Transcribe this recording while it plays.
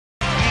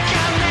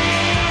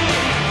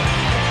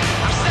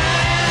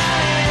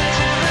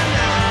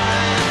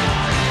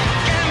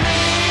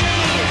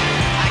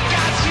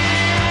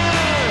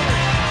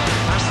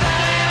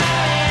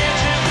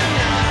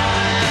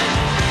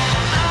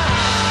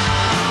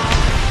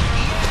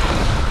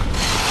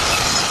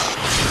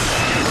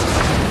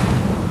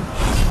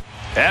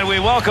And we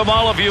welcome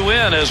all of you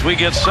in as we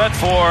get set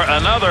for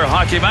another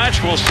hockey match.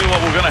 We'll see what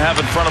we're going to have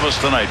in front of us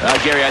tonight.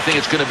 Gary, I think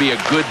it's going to be a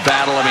good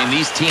battle. I mean,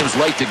 these teams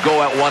like to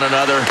go at one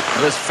another.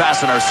 Let's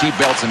fasten our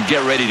seatbelts and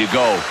get ready to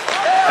go.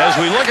 As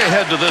we look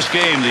ahead to this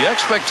game, the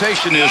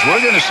expectation is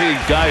we're going to see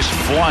guys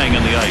flying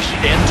in the ice.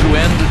 End to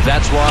end,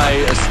 that's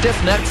why a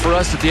stiff neck for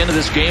us at the end of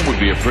this game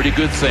would be a pretty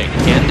good thing.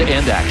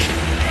 End-to-end action.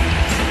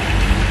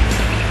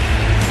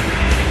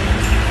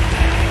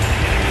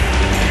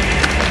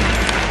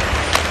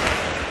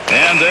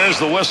 And there's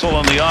the whistle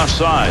on the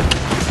offside.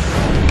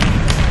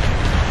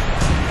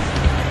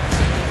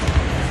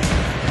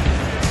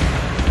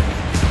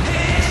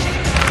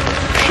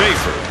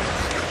 Schaefer.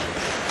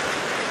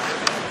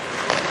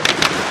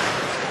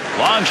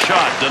 Long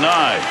shot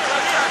denied.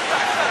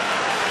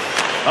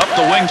 Up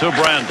the wing to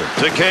Brandon.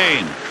 To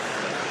Kane.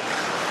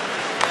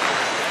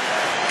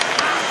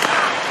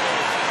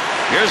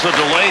 Here's a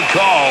delayed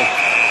call.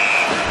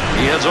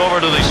 He heads over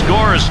to the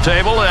scorer's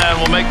table and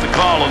will make the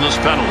call on this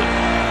penalty.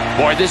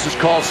 Boy, this is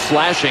called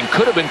slashing.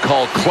 Could have been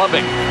called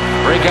clubbing.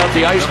 Break out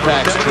the ice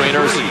packs,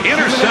 trainers.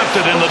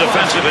 Intercepted in the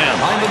defensive end.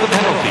 Time of the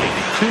penalty.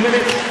 2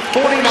 minutes,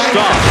 49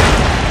 Stop.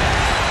 seconds.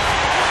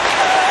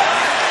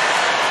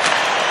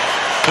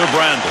 To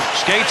Brandon.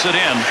 Skates it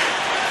in.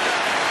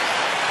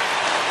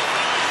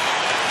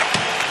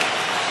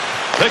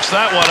 Picks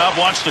that one up.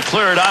 Wants to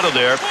clear it out of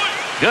there.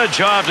 Good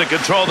job to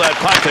control that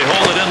puck. They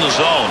hold it in the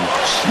zone.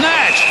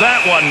 Snatched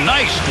that one.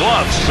 Nice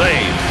glove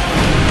save.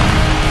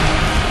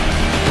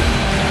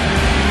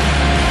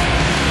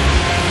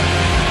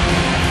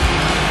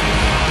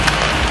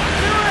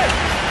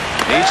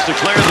 Needs to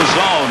clear the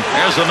zone.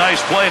 Here's a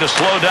nice play to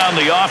slow down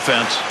the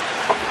offense.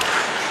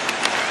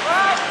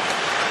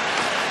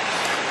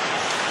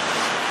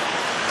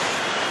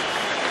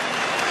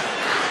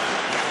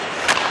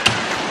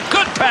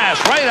 Good pass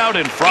right out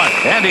in front.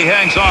 And he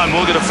hangs on.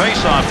 We'll get a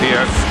face-off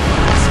here.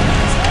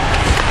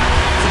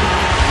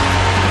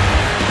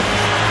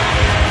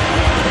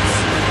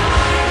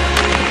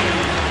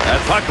 That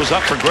puck was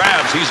up for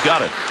grabs. He's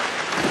got it.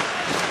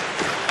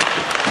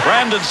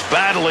 Brandon's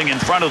battling in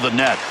front of the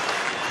net.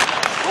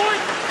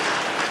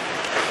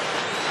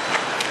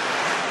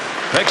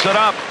 Picks it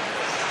up.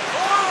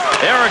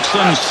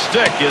 Ericsson's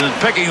stick in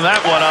picking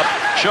that one up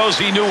shows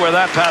he knew where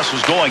that pass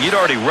was going. He'd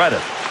already read it.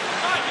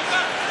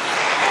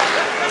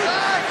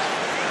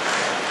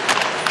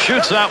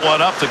 Shoots that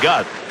one up the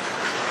gut.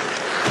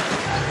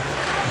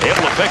 Able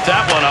to pick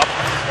that one up.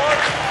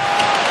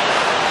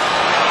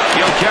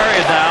 He'll carry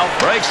it now.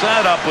 Breaks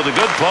that up with a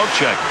good poke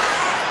check.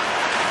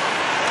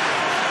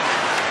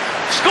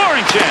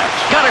 Scoring chance.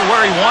 Got it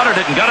where he wanted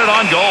it and got it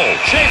on goal.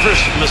 Schaefer's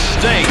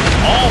mistake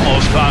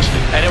almost cost him.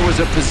 And it was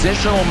a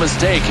positional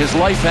mistake. His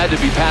life had to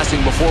be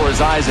passing before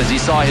his eyes as he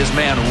saw his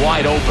man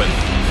wide open.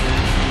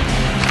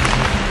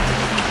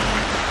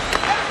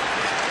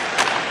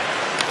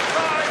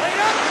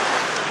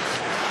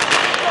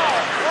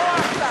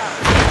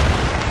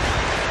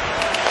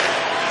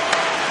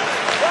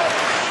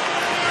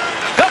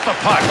 Got the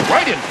puck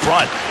right in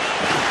front.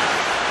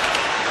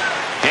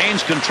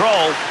 Gains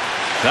control.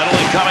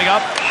 Penalty coming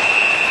up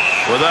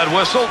with that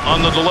whistle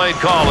on the delayed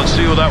call. Let's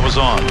see what that was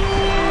on.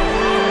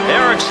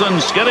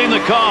 Ericsson's getting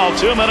the call.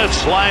 2 minutes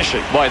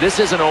slashing. Boy,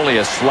 this isn't only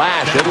a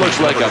slash. It looks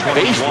like a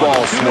baseball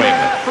swing.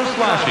 For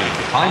slashing.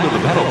 Time of the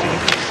penalty.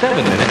 7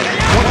 minutes,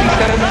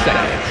 27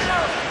 seconds.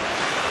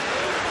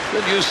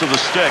 Good use of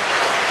the stick.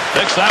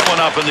 Picks that one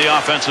up in the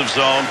offensive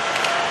zone.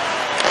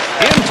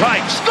 In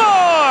tight.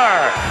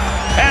 Score!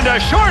 And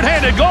a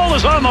shorthanded goal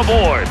is on the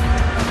board.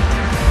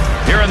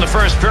 Here in the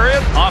first period,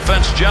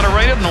 offense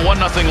generated and a 1-0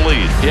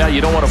 lead. Yeah, you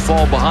don't want to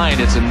fall behind.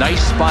 It's a nice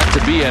spot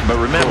to be in, but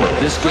remember,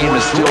 this game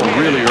is still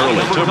really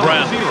early. To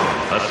Brandon.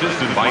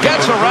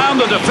 Gets around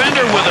the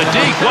defender with a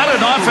deke. What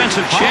an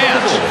offensive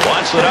chance.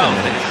 Wants it out.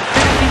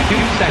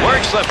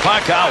 Works the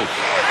puck out.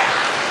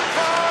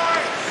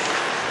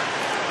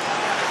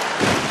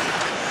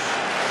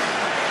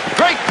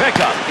 Great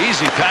pickup.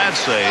 Easy pad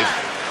save.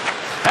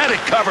 Had it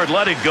covered,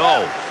 let it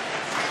go.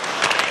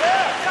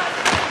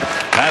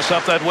 Pass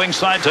up that wing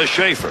side to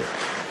Schaefer.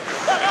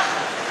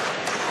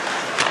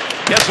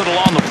 Gets it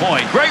along the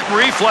point. Great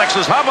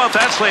reflexes. How about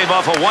that save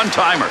off a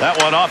one-timer? That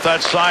one off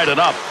that side and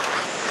up.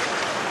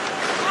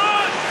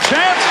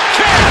 Chance!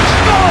 Chance!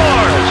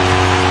 Scores!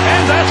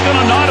 And that's going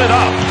to knot it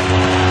up.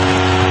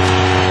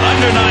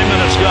 Under 9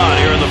 minutes gone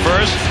here in the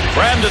first.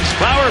 Brandon's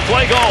power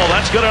play goal.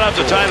 That's good enough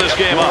to tie this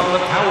game up.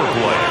 The power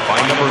play by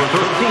number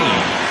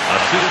 13.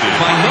 Assisted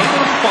by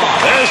number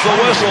 5. There's the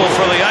whistle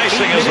for the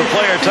icing as the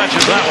player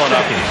touches that one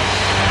up.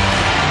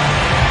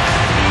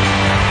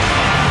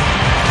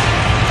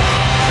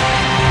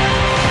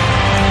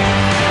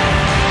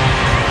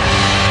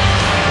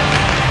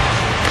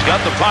 He's got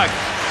the puck.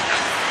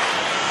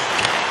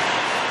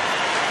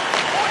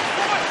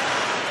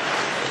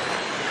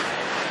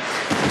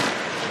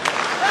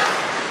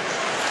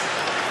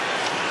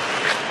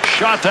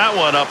 Shot that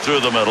one up through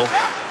the middle.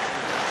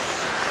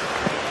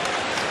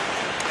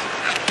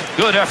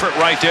 Good effort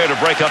right there to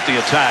break up the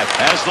attack.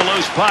 Has the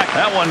loose puck.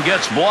 That one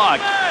gets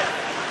blocked.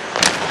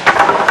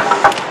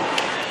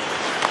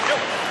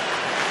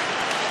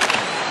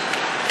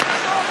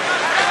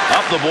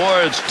 the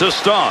boards to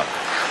Stonk.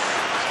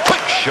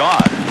 Quick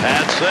shot.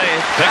 Pad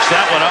save. Picks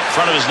that one up in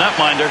front of his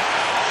netminder.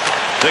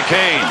 To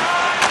Kane.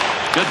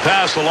 Good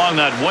pass along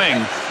that wing.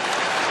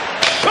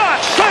 Shot.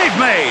 Save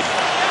made.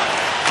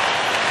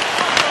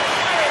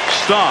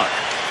 Stonk.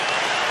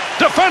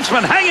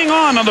 Defenseman hanging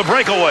on the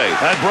breakaway.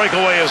 That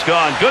breakaway is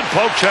gone. Good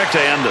poke check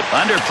to end it.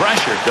 Under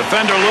pressure.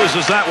 Defender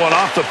loses that one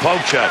off the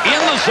poke check.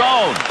 In the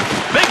zone.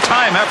 Big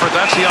time effort.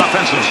 That's the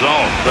offensive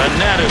zone. The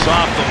net is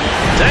off the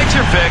wall. Take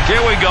your pick.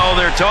 Here we go.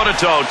 They're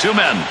toe-to-toe. Two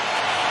men.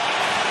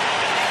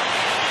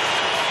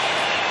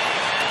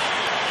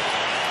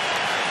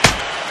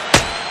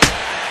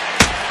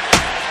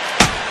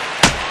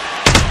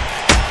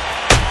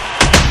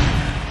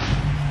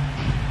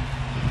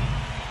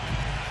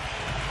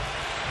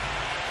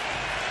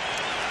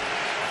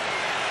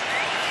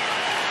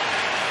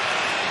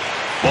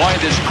 Boy,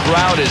 this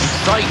crowd is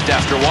psyched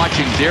after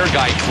watching their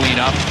guy clean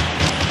up.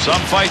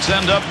 Some fights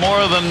end up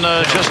more than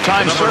just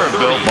time served,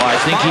 Bill. Well, I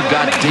think he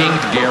got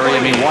dinged, Gary.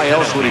 I mean, why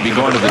else would he be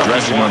going to the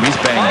dressing room? He's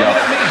banged up.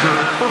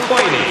 For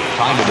fighting.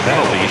 Time of the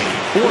penalty,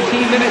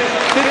 14 minutes,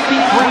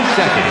 53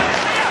 seconds.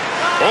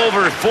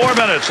 Over 4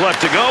 minutes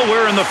left to go.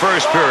 We're in the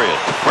first period.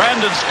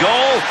 Brandon's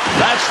goal,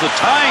 that's the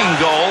tying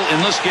goal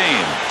in this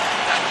game.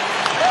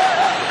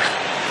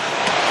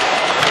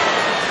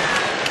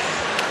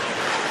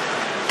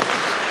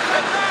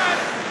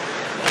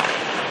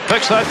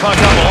 Picks that puck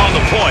up along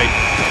the point.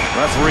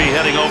 Referee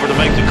heading over to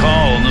make the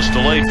call on this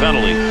delayed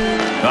penalty.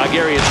 Now,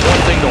 Gary, it's one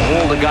thing to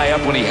hold a guy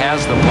up when he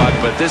has the puck,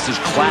 but this is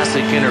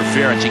classic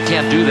interference. You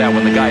can't do that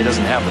when the guy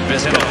doesn't have the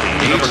biscuit.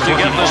 Needs to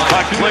get this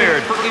puck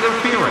cleared.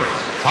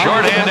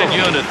 Short-handed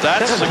unit.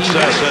 That's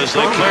success as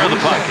they clear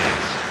the puck.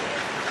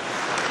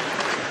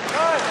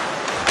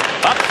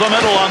 Up the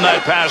middle on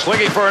that pass,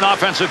 looking for an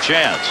offensive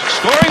chance.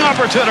 Scoring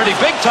opportunity,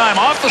 big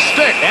time, off the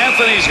stick.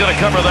 Anthony's going to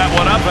cover that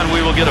one up, and we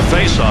will get a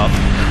face-off.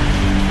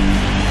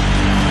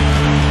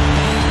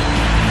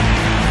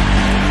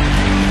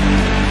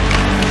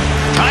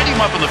 Tied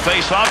him up in the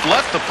face-off,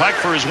 left the puck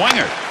for his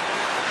winger.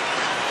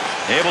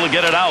 Able to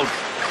get it out.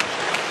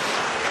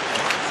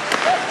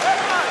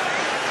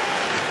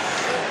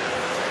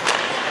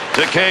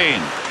 To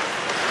Kane.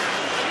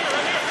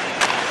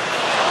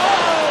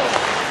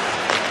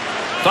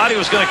 Thought he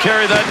was going to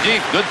carry that deep.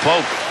 Good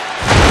poke.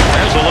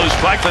 There's a loose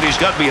puck that he's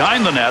got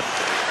behind the net.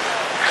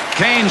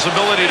 Kane's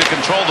ability to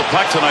control the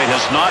puck tonight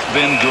has not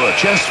been good.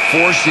 Just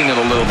forcing it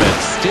a little bit.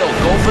 Still,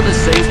 go for the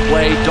safe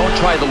play. Don't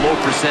try the low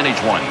percentage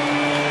one.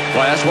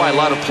 Well, that's why a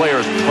lot of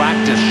players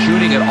practice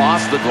shooting it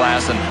off the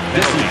glass, and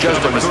this is just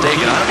a mistake,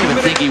 and I don't even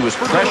think he was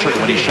pressured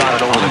when he shot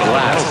it over the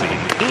glass.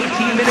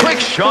 Quick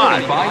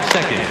shot. 5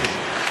 seconds.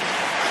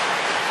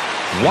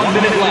 1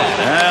 minute left.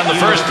 And the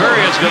first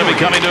period's going to be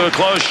coming to a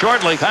close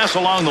shortly. Pass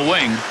along the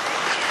wing.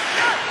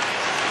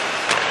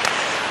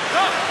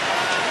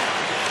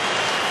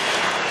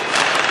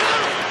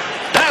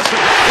 That's it.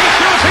 He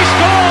shoots. He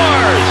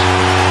scores.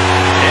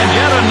 And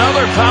yet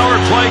another power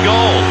play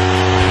goal.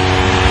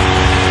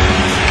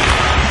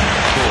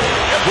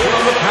 Scored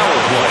on the power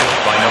play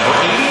by number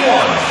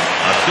 81,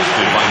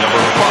 assisted by number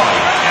 5,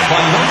 and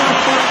by number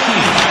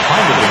 13.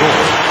 Time of the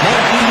goal,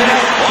 19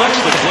 minutes. Watch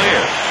the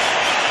clear.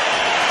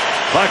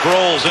 Puck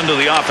rolls into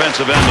the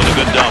offensive end with a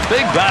good dump.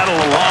 Big battle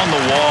along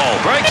the wall.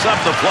 Breaks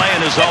up the play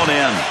in his own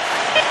end.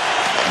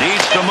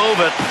 Needs to move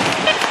it.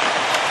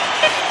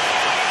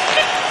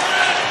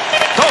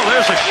 Oh,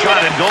 there's a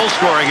shot in goal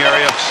scoring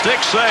area.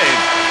 Stick save.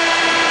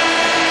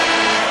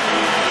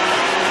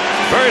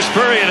 First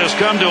period has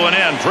come to an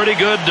end. Pretty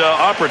good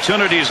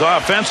opportunities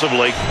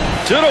offensively.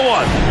 2-1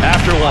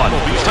 after one.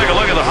 Let's take a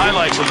look at the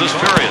highlights of this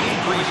period.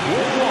 Increase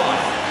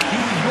worldwide.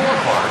 Do your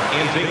part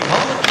and take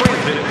public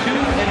transit to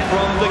and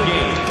from the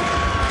game.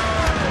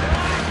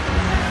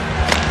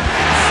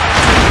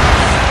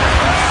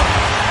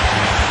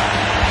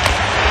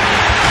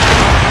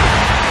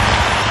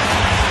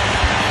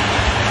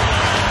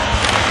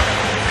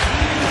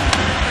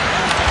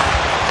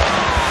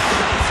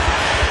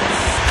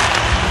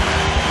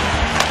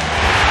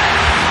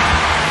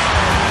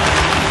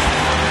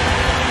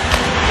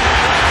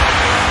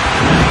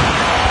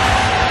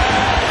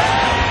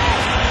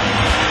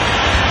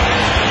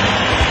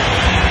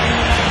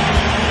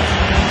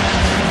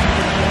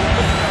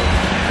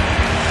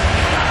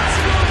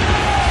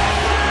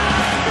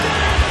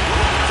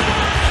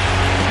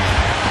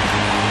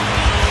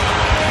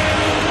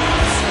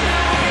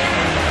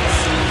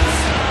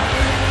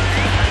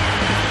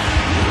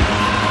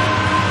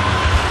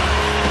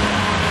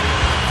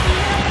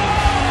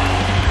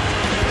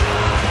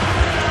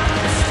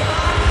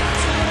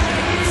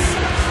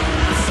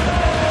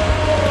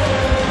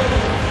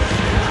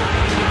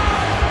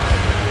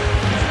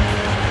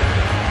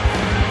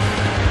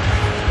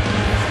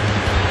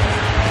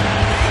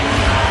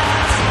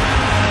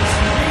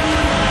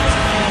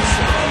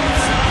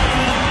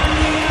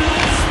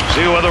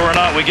 See whether or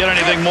not we get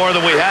anything more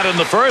than we had in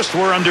the first.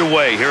 We're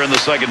underway here in the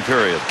second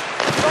period.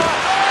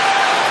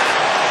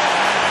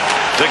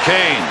 To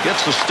Kane.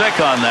 Gets the stick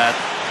on that.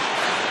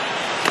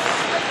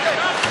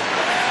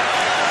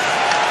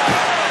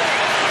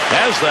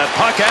 has that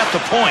puck at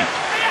the point.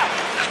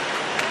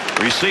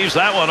 Receives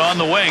that one on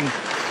the wing.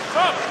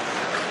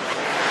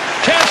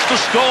 Chance to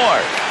score.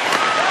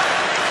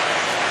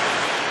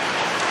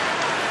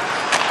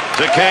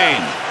 To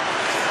Kane.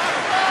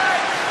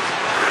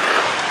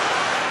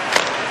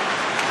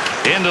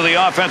 Into the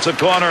offensive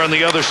corner on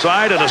the other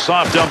side, and a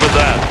soft dump at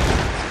that.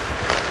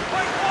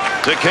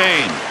 To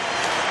Kane.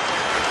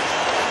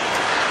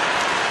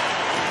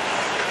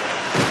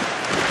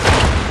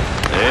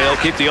 They'll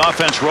keep the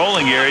offense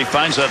rolling here. He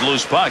finds that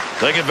loose puck.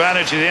 Take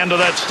advantage of the end of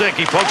that stick.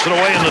 He pokes it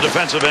away in the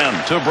defensive end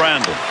to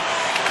Brandon.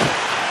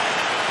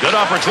 Good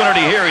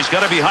opportunity here. He's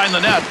got it behind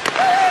the net.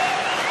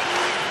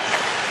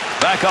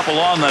 Back up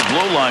along that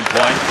blue line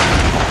point.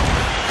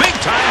 Big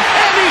time,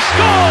 and he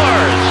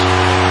scores!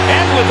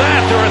 And with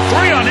that, there are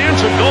 3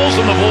 unanswered goals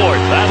on the board.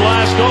 That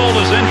last goal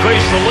has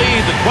increased the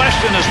lead. The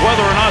question is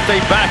whether or not they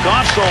back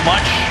off so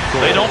much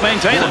they don't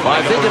maintain it.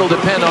 I think it'll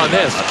depend on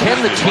this. Can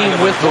the team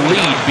with the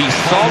lead be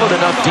solid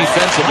enough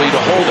defensively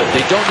to hold it?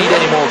 They don't need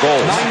any more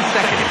goals. 9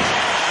 seconds.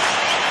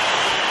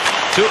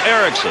 To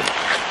Erickson.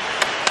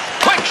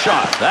 Quick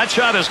shot. That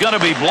shot is going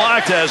to be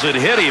blocked as it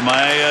hit him.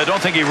 I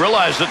don't think he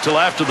realized it till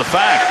after the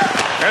fact.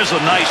 There's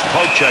a nice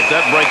poke check.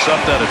 That breaks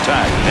up that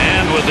attack.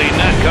 And with the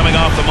net coming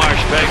off the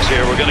marsh pegs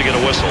here, we're going to get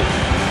a whistle.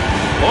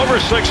 Over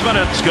 6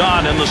 minutes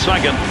gone in the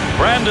second.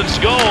 Brandon's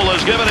goal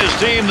has given his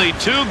team the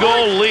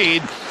 2-goal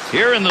lead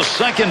here in the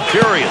second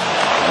period.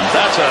 And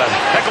that's a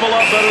heck of a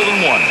lot better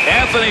than one.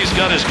 Anthony's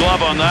got his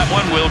glove on that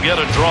one. We'll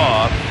get a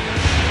draw.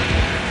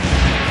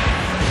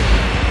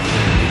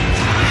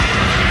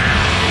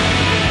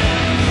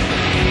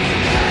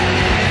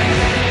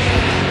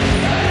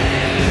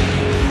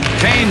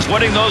 Kane's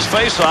winning those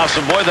faceoffs,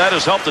 and boy, that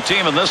has helped the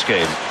team in this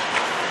game.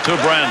 To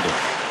Brandon.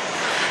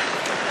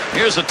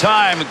 Here's a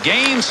time,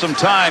 gain some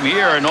time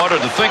here in order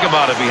to think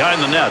about it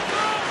behind the net.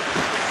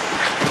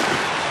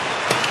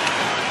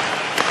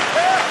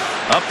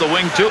 Up the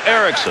wing to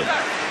Erickson.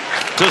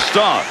 To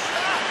Stock.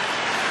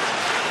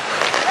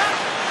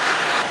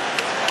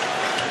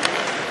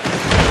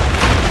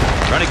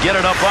 Trying to get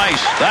it up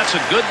ice. That's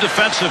a good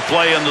defensive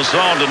play in the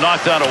zone to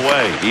knock that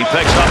away. He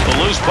picks up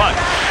the loose puck.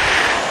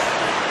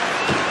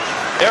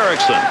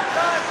 Erickson.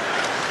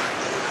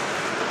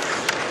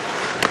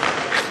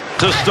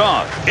 To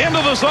Stock. Into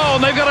the zone.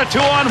 They've got a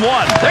 2-on-1.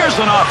 There's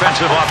an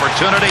offensive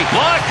opportunity.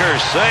 Blocker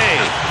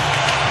save.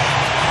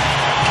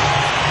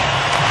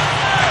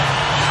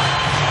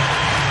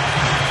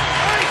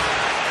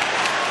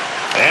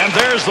 And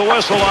there's the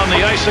whistle on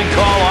the icing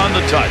call on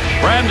the touch.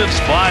 Brandon's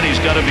spot,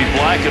 he's got to be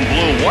black and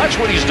blue. Watch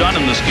what he's done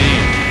in this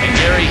game. And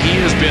Gary,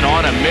 he has been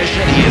on a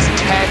mission. He has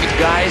tagged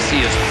guys.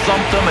 He has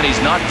thumped them, and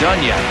he's not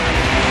done yet.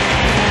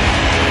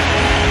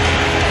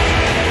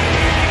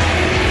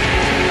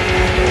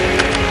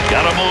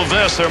 Got to move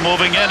this. They're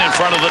moving in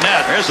front of the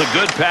net. There's a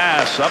good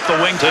pass up the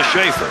wing to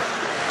Schaefer.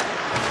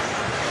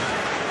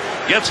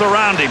 Gets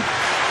around him.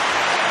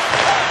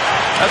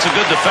 That's a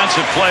good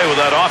defensive play with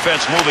that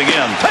offense moving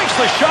in. Takes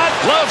the shot.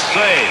 Glove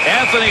save.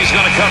 Anthony's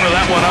going to cover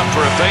that one up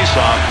for a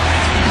faceoff.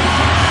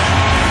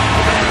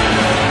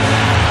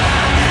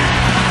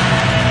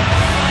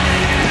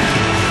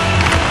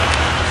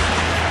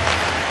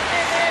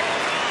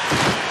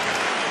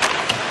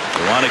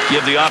 Want to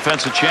give the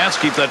offense a chance,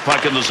 keep that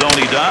puck in the zone.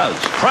 He does.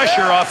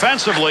 Pressure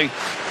offensively.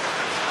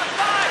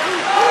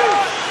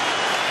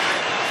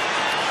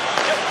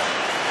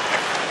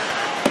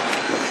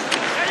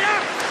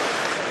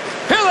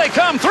 Here they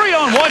come,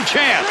 3-on-1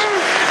 chance.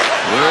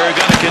 We're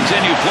going to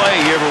continue play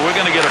here, but we're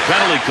going to get a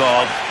penalty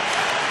called.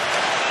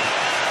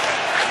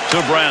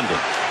 To Brandon.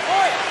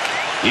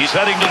 He's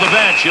heading to the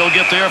bench. He'll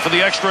get there for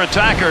the extra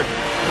attacker.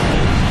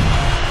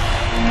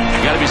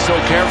 You got to be so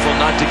careful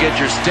not to get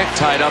your stick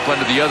tied up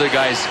under the other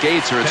guy's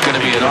skates, or it's going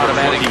to be an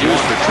automatic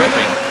use for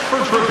tripping.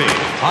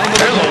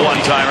 There's a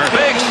one-timer.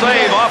 Big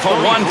save off a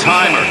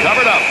one-timer.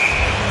 Covered up.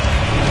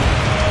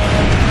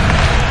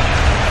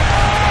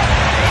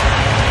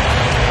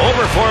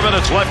 Over 4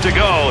 minutes left to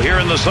go here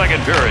in the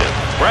second period.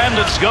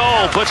 Brandon's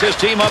goal puts his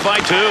team up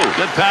by 2.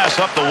 Good pass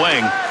up the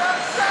wing.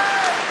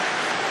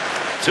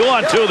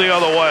 2-on-2 the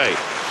other way.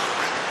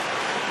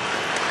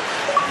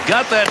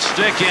 Got that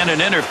stick in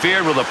and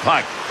interfered with a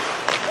puck.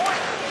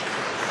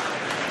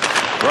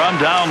 Run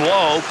down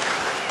low.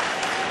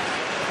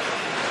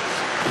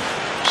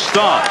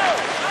 Stop.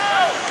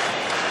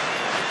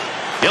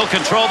 He'll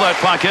control that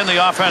puck in the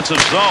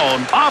offensive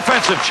zone.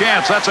 Offensive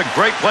chance. That's a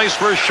great place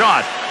for a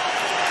shot.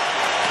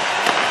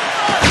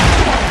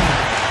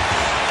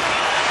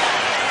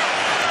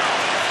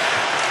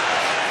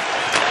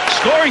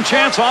 Scoring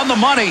chance on the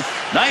money.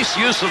 Nice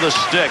use of the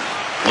stick.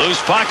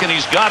 Loose puck, and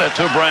he's got it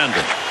to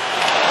Brandon.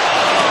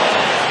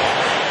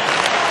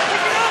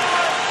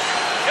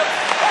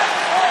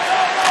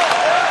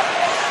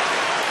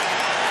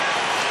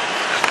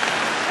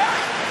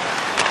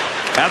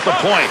 At the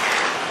point.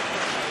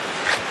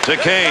 To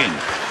Kane.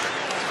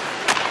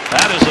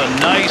 That is a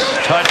nice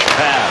touch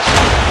pass.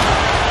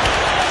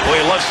 Boy,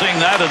 you love seeing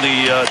that in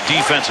the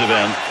defensive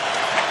end.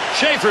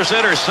 Schaefer's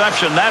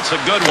interception, that's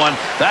a good one.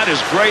 That is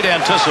great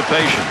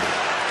anticipation.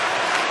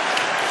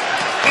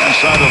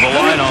 Inside of the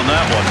line on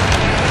that one.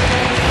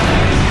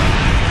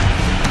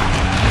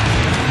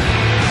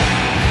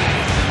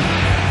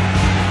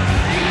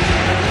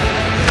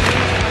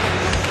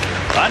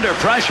 Under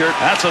pressure,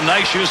 that's a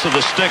nice use of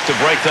the stick to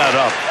break that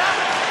up.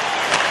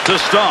 To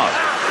Staub.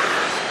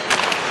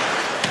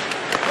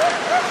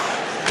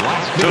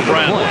 To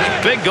Brandon.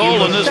 Big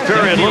goal in this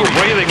period. Little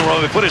breathing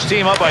room. He put his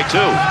team up by 2.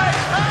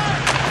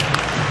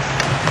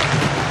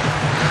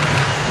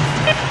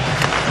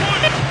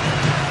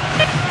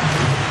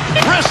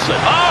 Wrists it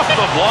off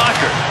the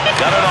blocker.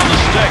 Got it on the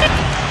stick.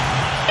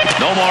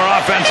 No more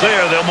offense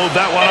there. They'll move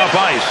that one up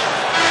ice.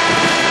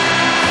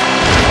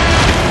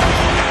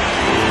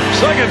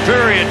 Second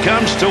period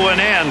comes to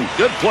an end.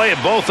 Good play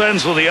at both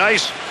ends of the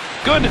ice.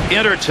 Good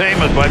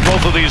entertainment by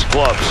both of these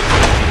clubs.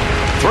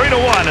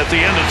 3-1 at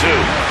the end of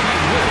 2.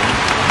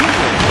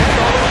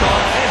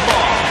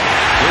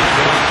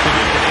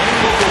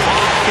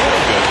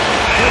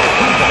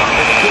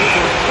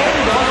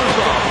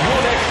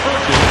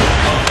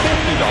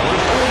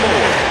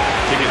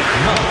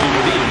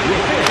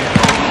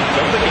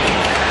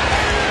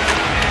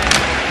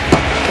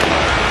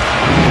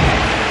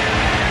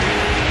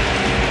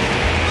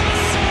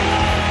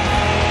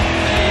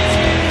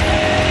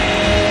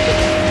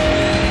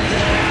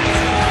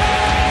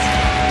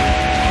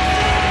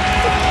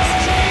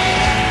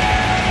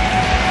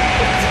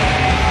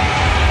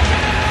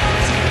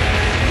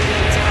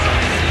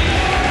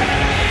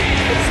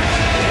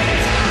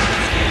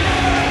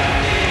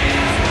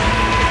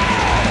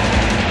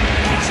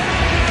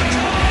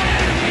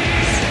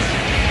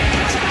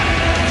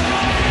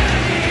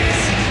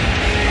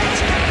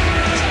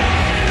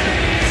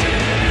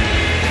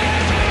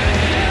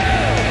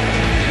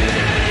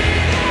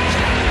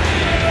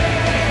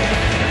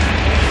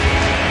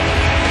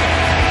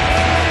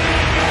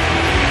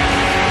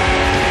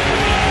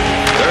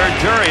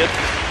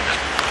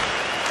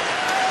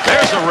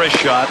 There's a wrist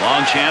shot.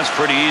 Long chance,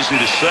 pretty easy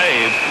to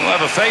save. We'll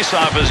have a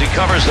face-off as he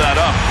covers that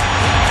up.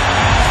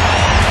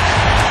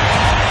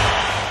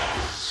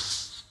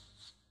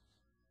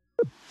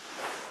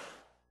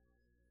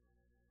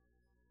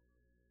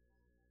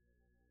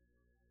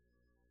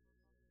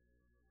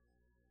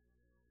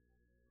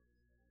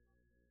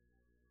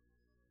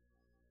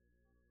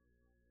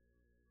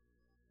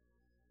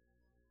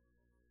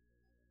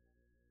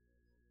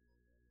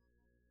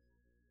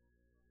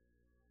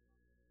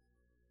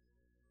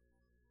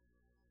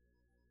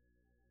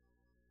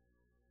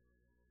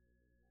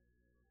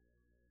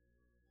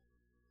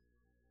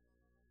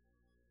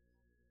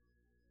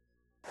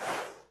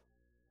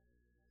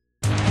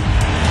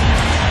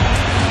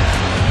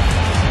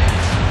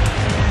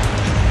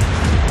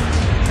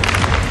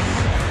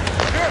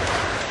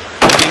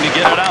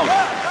 Get it out.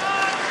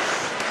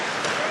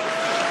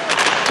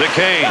 To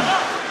Kane.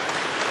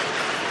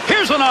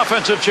 Here's an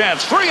offensive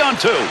chance.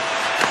 3-on-2.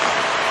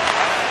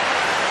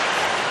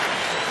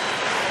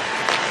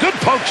 Good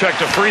poke check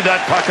to free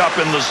that puck up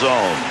in the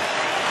zone.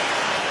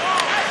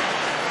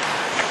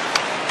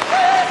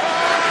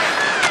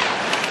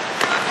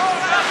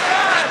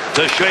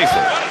 To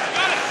Schaefer.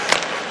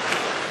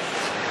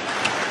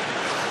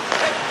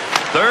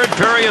 Third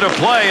period of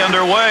play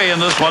underway in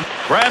this one.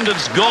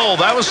 Brandon's goal,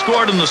 that was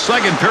scored in the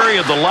second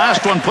period. The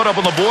last one put up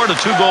on the board, a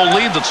 2-goal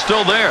lead that's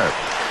still there.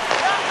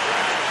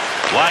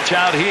 Watch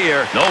out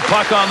here. No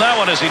puck on that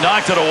one as he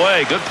knocked it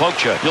away. Good poke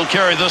check. He'll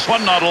carry this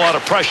one. Not a lot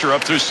of pressure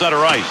up through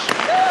center ice.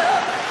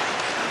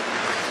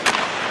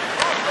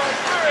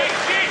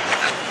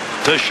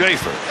 To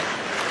Schaefer.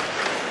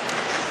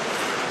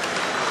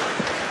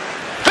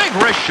 Big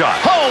wrist shot.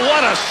 Oh,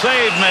 what a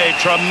save made.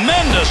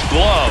 Tremendous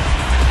glove.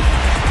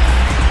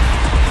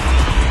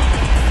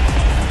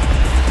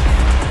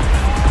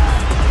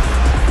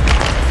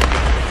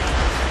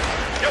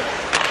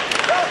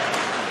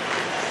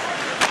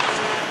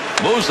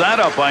 Moves that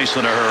up ice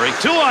in a hurry.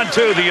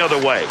 2-on-2 the other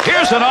way.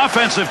 Here's an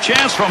offensive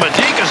chance from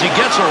Adik as he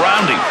gets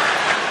around him.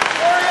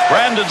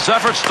 Brandon's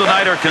efforts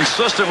tonight are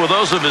consistent with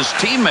those of his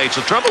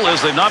teammates. The trouble is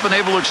they've not been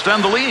able to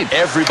extend the lead.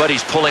 Everybody's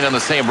pulling on the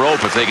same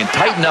rope. If they can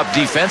tighten up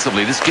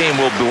defensively, this game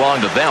will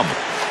belong to them.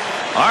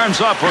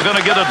 Arms up. We're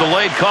going to get a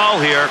delayed call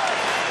here.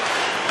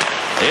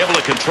 Able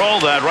to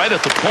control that right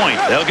at the point.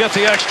 They'll get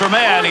the extra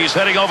man. He's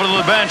heading over to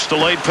the bench.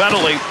 Delayed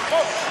penalty.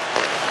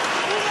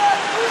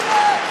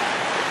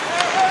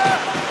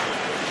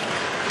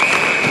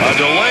 A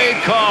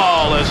delayed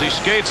call as he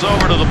skates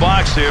over to the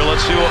box here.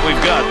 Let's see what we've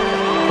got.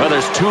 Well,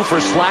 there's 2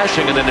 for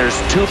slashing, and then there's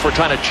 2 for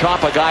trying to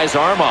chop a guy's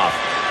arm off.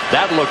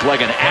 That looked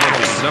like an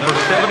axe. Number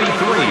 73,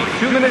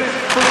 2 minutes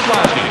for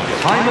slashing.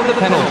 Time of the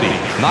penalty,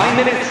 9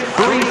 minutes,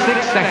 36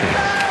 seconds.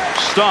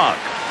 Stock.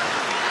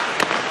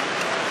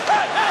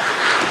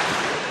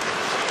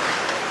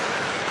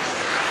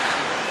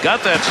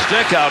 Got that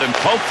stick out and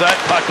poked that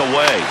puck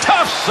away.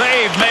 Tough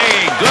save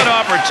made. Good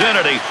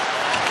opportunity.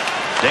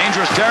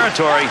 Dangerous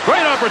territory.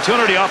 Great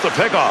opportunity off the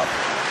pickoff.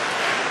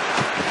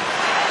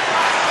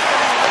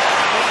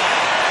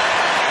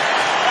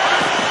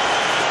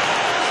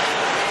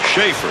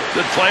 Schaefer.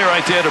 Good play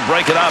right there to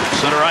break it up.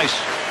 Center ice.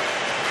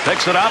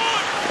 Picks it up.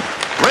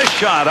 Wrist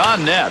shot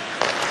on net.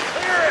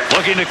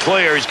 Looking to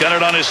clear. He's got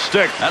it on his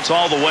stick. That's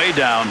all the way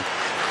down.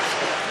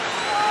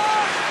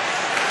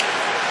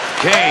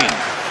 Kane.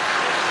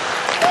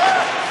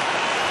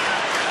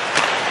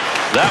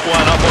 That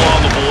one up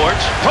along the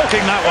boards.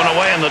 Poking that one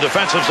away in the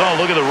defensive zone.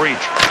 Look at the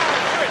reach.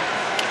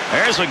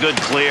 There's a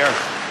good clear.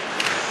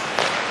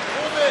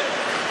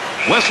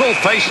 Whistle,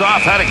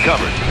 face-off, had it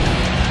covered.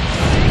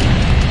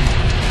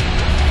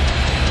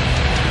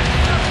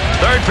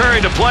 Third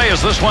period to play as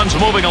this one's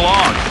moving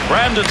along.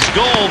 Brandon's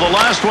goal, the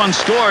last one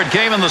scored,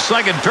 came in the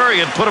second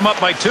period, put them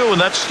up by 2, and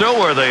that's still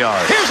where they are.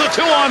 Here's a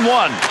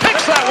 2-on-1.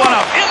 Picks that one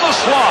up in the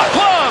slot.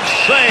 Glove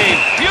save.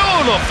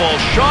 Beautiful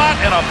shot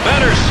and a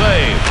better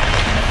save.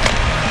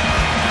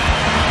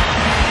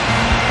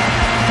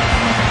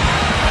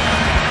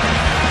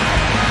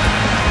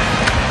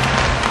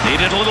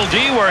 Needed a little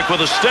D work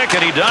with a stick,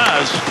 and he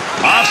does.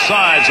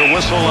 Offsides, a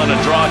whistle and a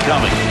draw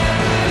coming.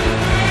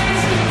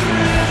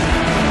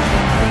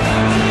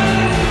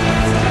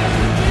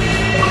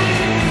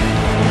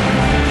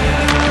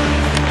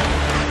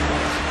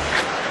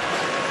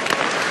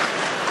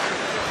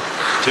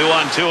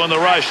 Two-on-two in the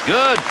rush.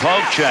 Good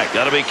poke check.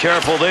 Got to be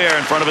careful there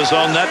in front of his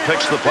own net.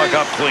 Picks the puck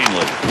up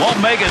cleanly. Won't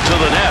make it to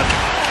the net.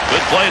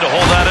 Good play to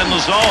hold that in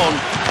the zone.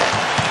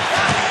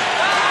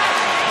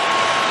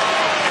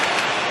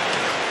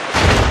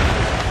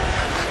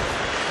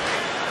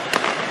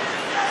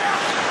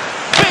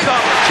 Big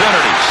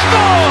opportunity.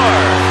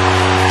 Score!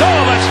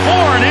 Oh, that's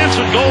 4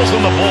 unanswered goals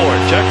on the board.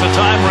 Check the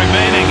time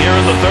remaining here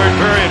in the third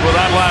period with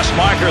that last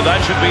marker. That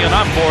should be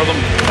enough for them.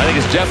 I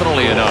think it's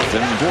definitely enough.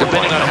 And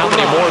depending on how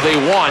many more they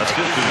want,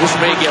 this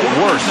may get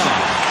worse.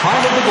 Time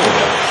of the goal,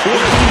 14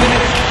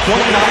 minutes,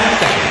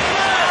 29 seconds.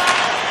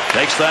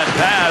 Takes that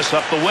pass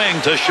up the wing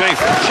to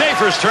Schaefer.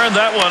 Schaefer's turned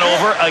that one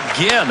over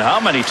again.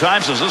 How many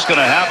times is this going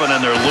to happen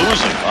and they're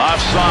losing?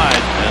 Offside,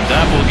 and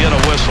that will get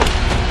a whistle.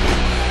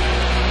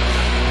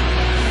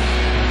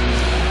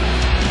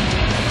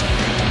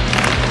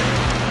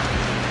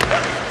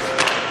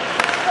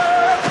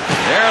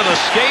 There are the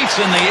skates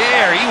in the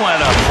air. He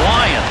went up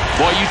flying.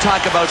 Boy, you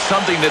talk about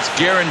something that's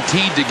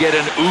guaranteed to get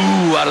an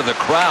ooh out of the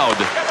crowd.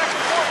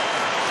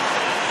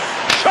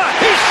 Shot.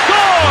 He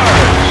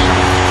scores!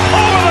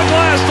 Over the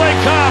glass they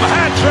come.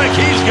 Hat trick.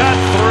 He's got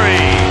 3.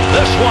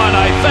 This one,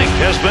 I think,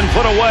 has been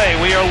put away.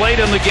 We are late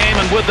in the game,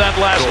 and with that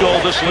last goal,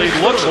 this lead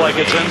looks like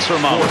it's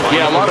insurmountable.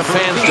 Yeah, a lot of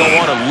fans don't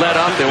want to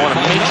let up. They want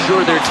to make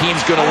sure their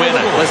team's going to win.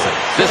 And listen,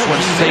 this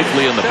one's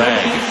safely in the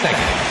bag.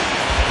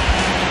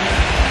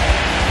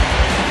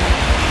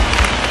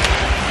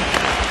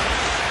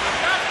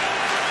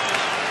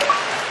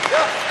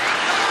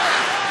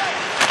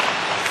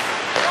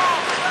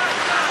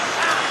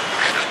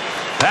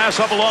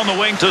 Pass up along the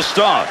wing to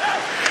Stock.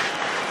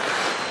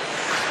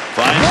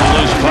 Finds the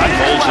loose puck,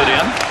 holds it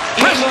in.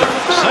 Twister,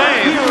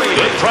 save.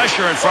 Good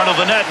pressure in front of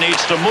the net,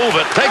 needs to move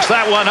it. Takes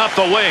that one up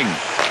the wing.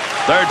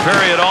 Third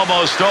period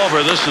almost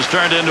over. This has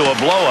turned into a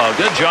blowout.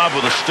 Good job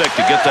with a stick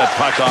to get that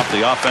puck off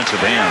the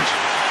offensive hands.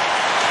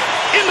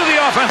 Into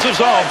the offensive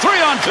zone,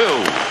 3-on-2.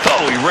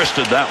 Oh, he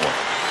wristed that one.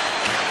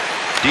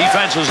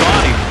 Defense is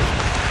on him.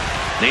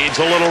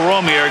 Needs a little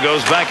room here. Goes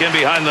back in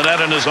behind the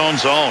net in his own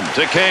zone.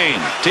 To Kane.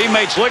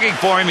 Teammates looking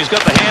for him. He's got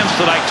the hands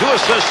tonight. 2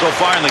 assists so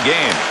far in the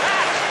game.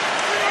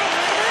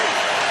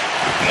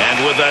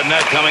 And with that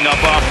net coming up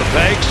off the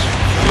pegs,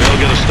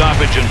 we'll get a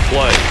stoppage in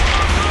play.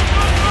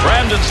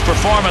 Brandon's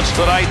performance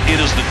tonight,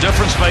 it is the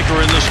difference maker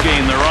in this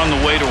game. They're on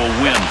the way to a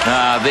win.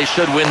 They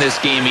should win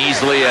this game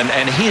easily, and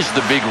he's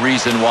the big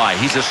reason why.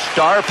 He's a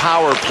star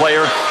power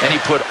player, and he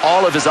put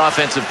all of his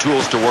offensive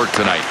tools to work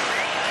tonight.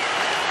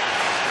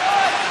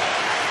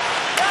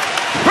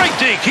 Great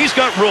deke. He's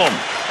got room.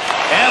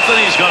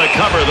 Anthony's going to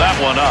cover that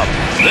one up.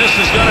 This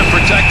is going to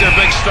protect their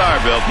big star,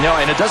 Bill. No,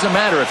 and it doesn't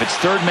matter if it's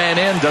third man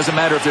in. Doesn't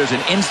matter if there's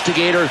an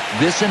instigator.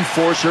 This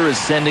enforcer is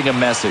sending a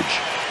message.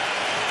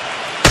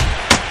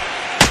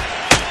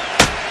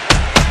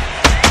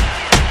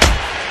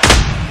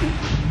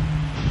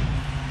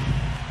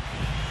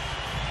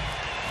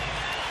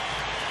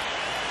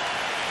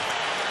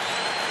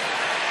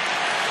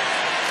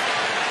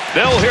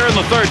 Bill, here in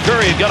the third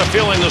period, got a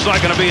feeling there's not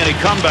going to be any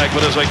comeback,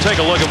 but as I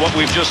take a look at what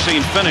we've just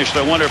seen finished,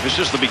 I wonder if it's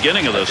just the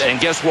beginning of this. And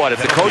guess what?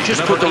 If the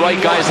coaches put the right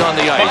guys on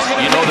the ice,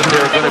 you know that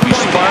there are going to be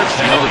sparks,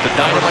 you know that the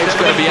dynamite's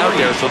going to be out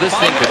there, so this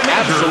thing could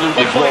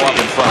absolutely blow up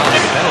in front.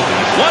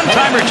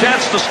 One-timer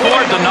chance to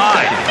score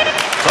denied.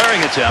 Clearing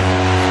attempt.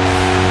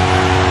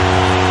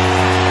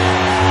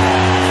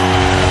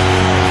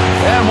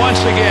 And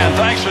once again,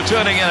 thanks for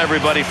tuning in,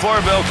 everybody.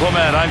 For Bill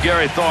Clement, I'm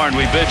Gary Thorne.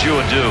 We bid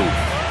you adieu.